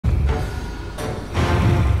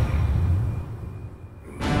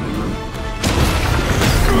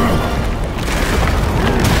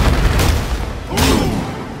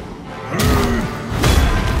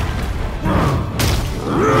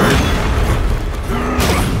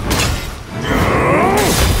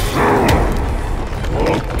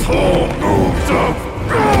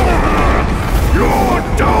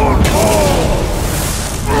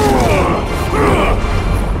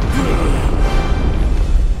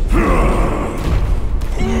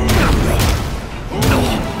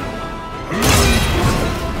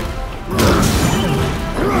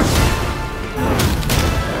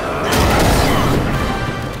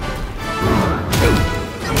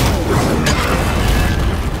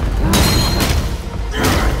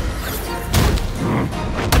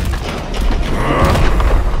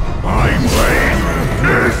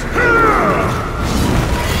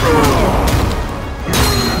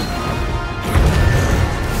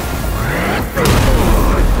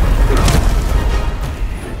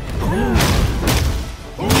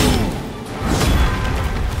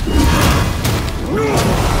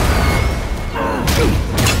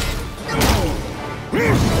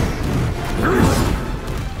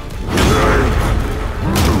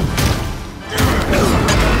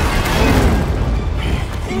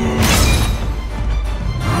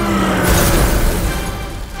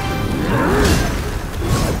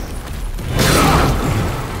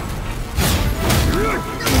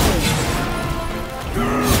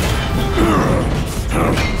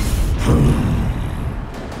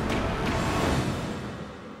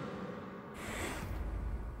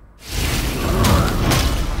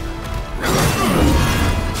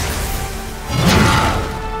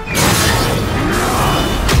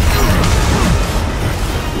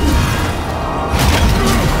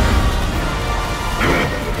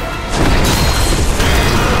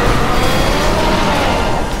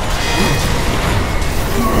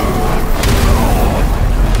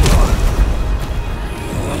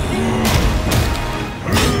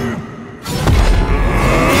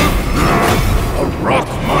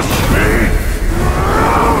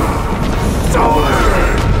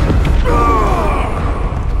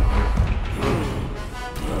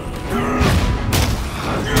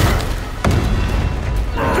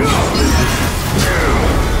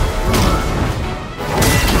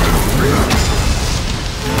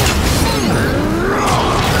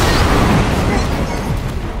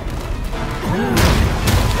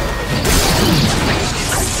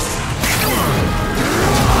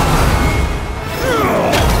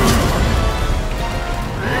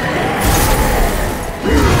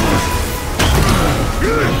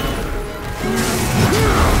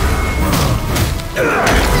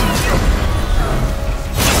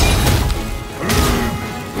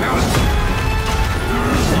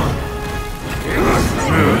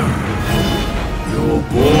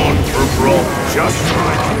Just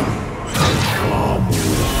like him. Come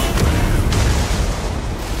with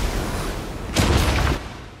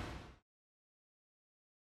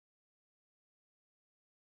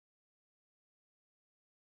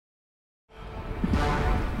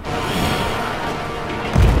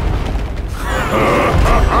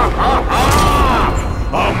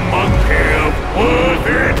a monkey of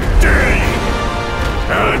worthy deed!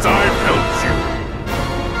 As I've helped you,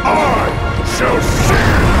 I shall see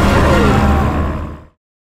you through!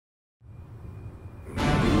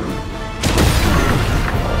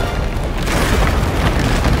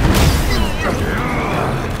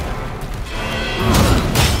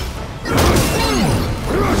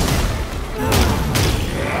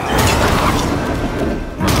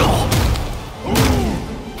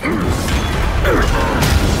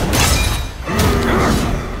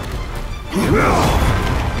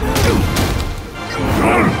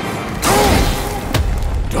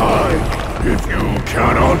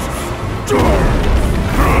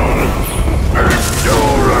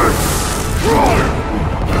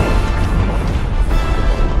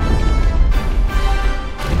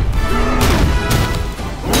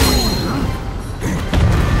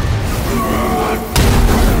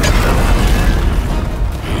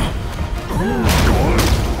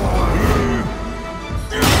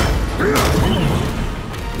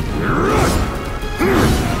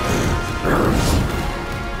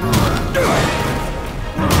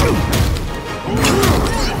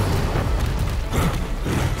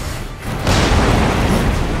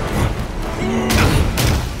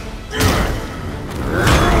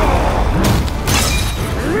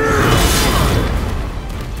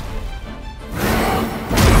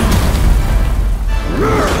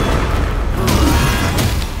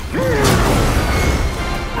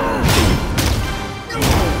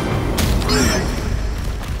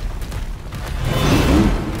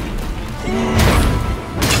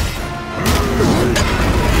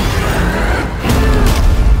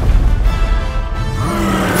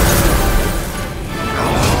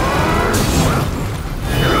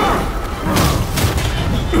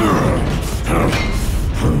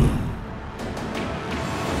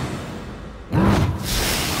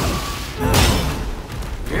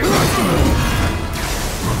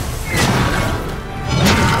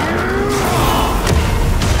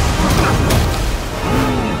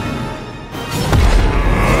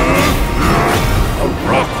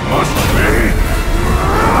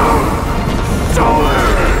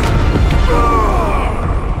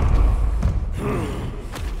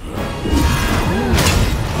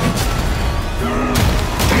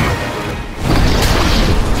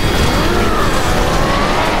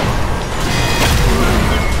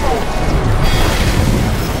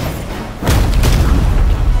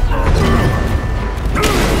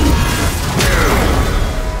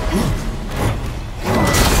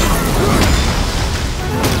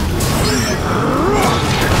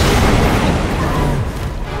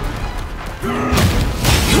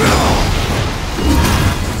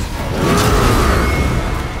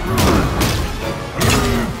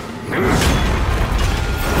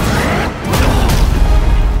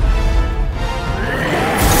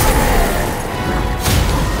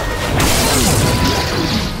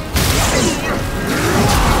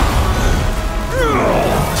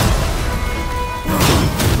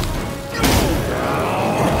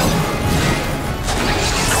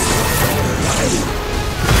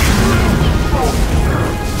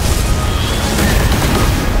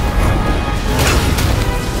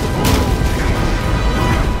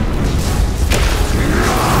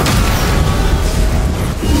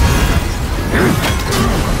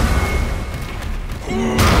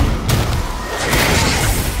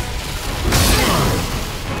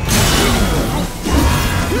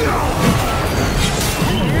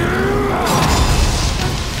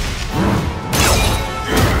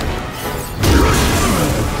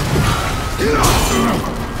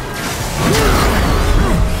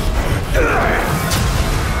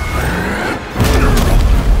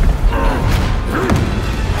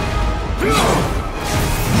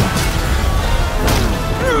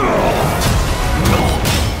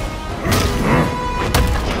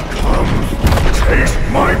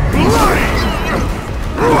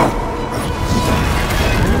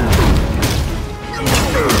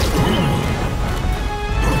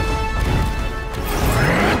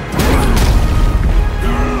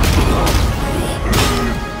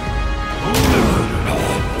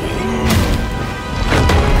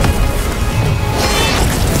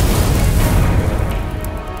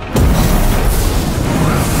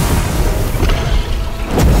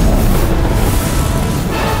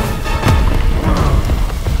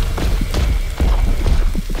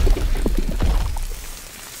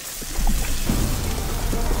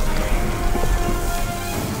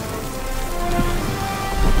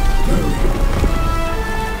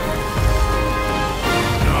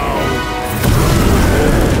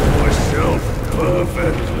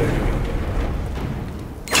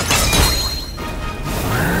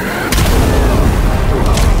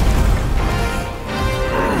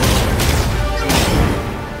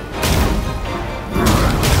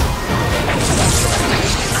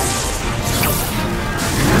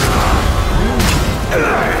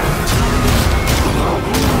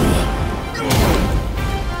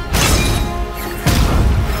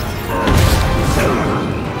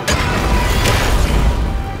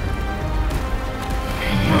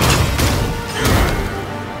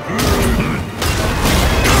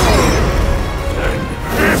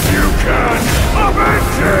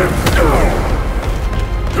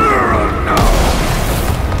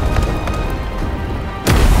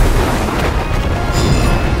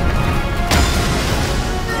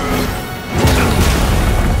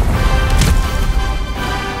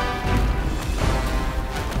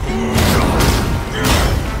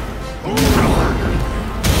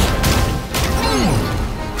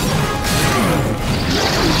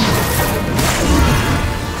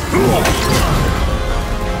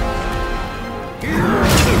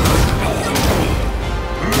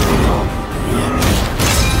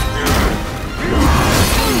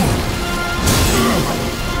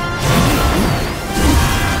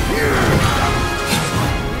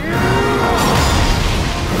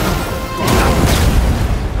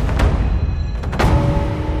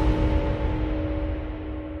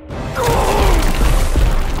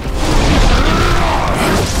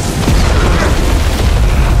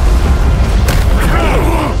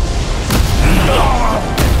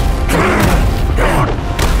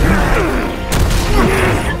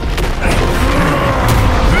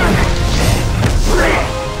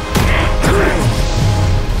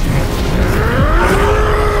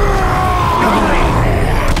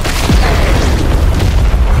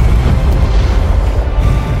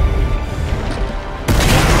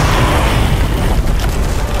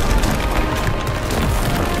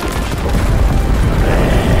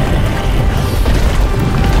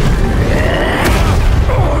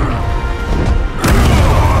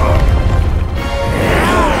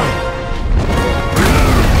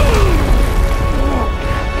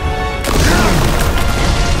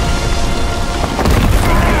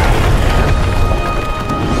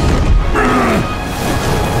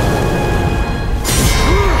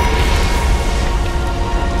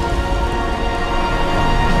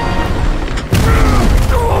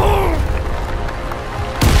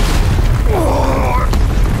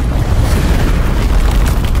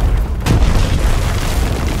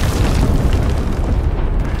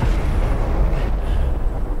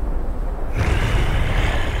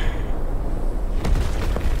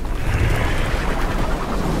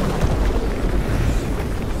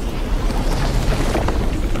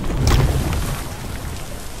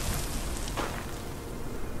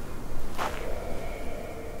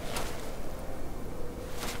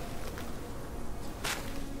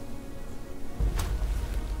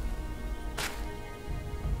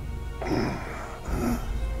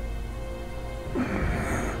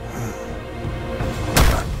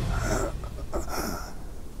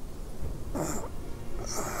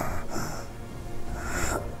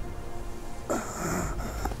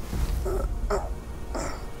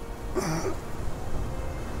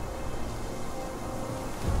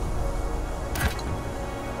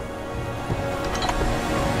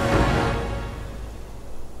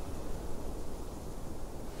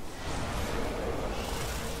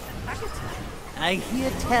 I hear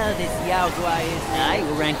tell this Yao Guai is I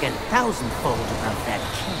will rank 1,000-fold above that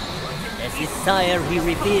king. As his sire he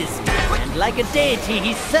reveres me, and like a deity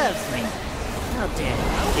he serves me. How dare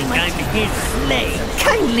you think I'm his slave?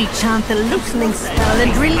 Kindly chant the loosening spell and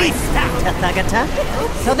release that, Tathagata,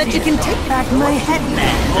 so that you can take back my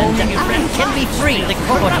headland and I can be free. The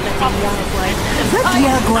court of that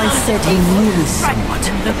Yaguai said he knew me somewhat.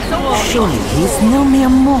 Surely he's no mere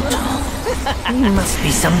mortal. He must be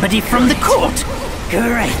somebody from the court.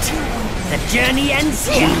 Great. The journey ends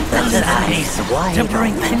here. Keep those eyes wide to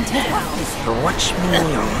bring them down. Watch me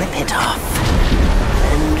rip it off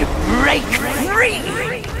and break free.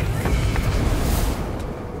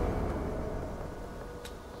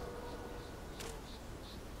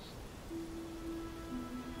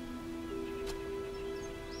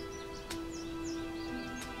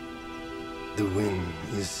 The win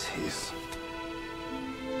is his.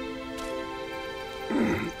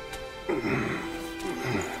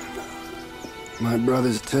 My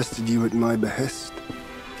brothers tested you at my behest.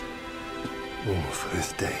 All for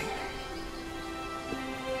this day.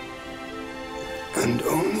 And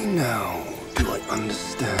only now do I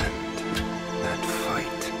understand that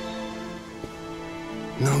fight.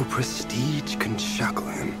 No prestige can shackle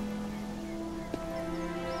him.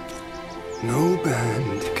 No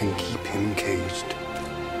band can keep him caged.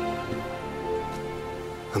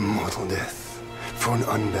 A mortal death for an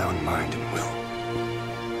unbound mind and will.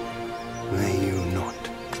 May you not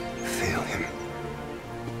fail him.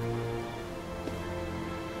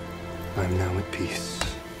 I'm now at peace.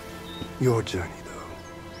 Your journey,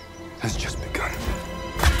 though, has just begun.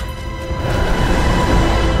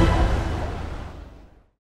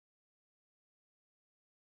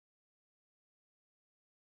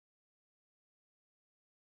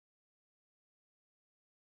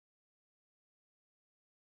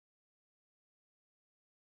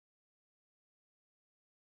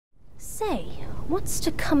 Say, what's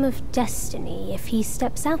to come of Destiny if he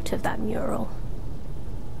steps out of that mural?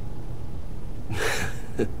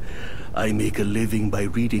 I make a living by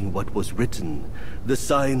reading what was written. The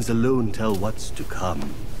signs alone tell what's to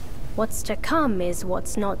come. What's to come is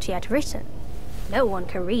what's not yet written. No one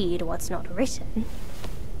can read what's not written.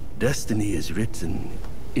 Destiny is written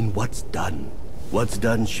in what's done. What's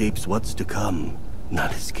done shapes what's to come,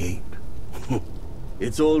 not escape.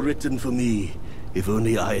 It's all written for me, if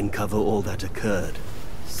only I uncover all that occurred.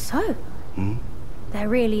 So? There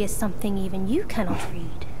really is something even you cannot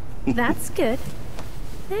read. That's good.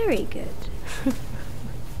 Very good.